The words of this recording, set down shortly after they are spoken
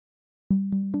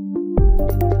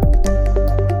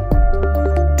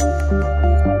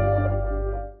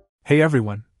Hey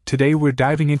everyone, today we're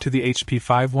diving into the HP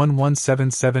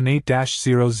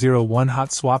 511778-001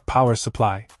 hot swap power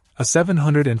supply, a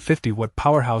 750-watt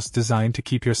powerhouse designed to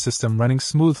keep your system running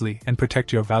smoothly and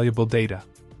protect your valuable data.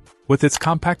 With its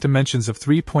compact dimensions of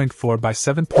 3.4 by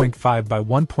 7.5 by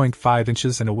 1.5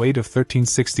 inches and a weight of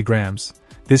 1360 grams,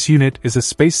 this unit is a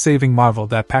space-saving marvel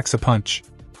that packs a punch.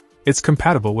 It's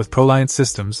compatible with ProLiant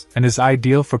systems and is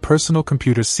ideal for personal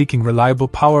computers seeking reliable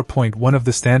power. One of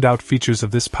the standout features of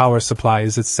this power supply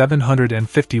is its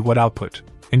 750-watt output,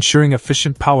 ensuring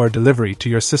efficient power delivery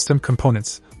to your system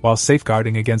components while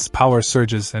safeguarding against power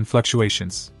surges and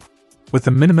fluctuations. With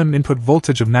a minimum input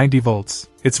voltage of 90 volts,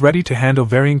 it's ready to handle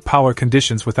varying power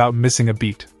conditions without missing a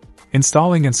beat.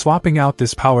 Installing and swapping out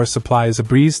this power supply is a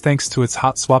breeze thanks to its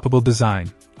hot swappable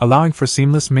design, allowing for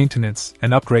seamless maintenance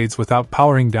and upgrades without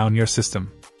powering down your system.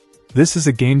 This is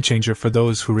a game changer for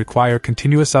those who require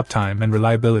continuous uptime and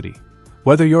reliability.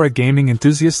 Whether you're a gaming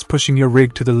enthusiast pushing your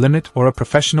rig to the limit or a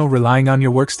professional relying on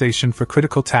your workstation for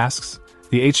critical tasks,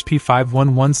 the HP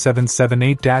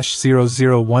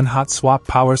 511778-001 hot swap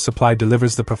power supply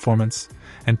delivers the performance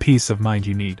and peace of mind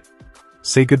you need.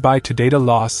 Say goodbye to data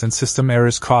loss and system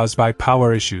errors caused by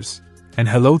power issues, and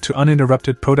hello to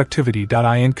uninterrupted productivity.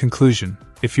 In conclusion,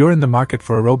 if you're in the market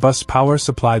for a robust power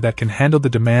supply that can handle the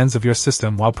demands of your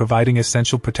system while providing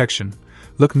essential protection,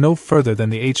 look no further than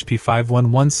the HP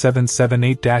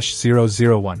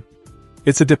 511778-001.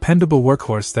 It's a dependable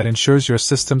workhorse that ensures your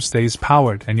system stays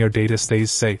powered and your data stays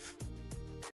safe.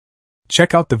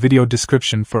 Check out the video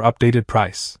description for updated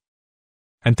price.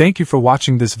 And thank you for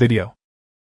watching this video.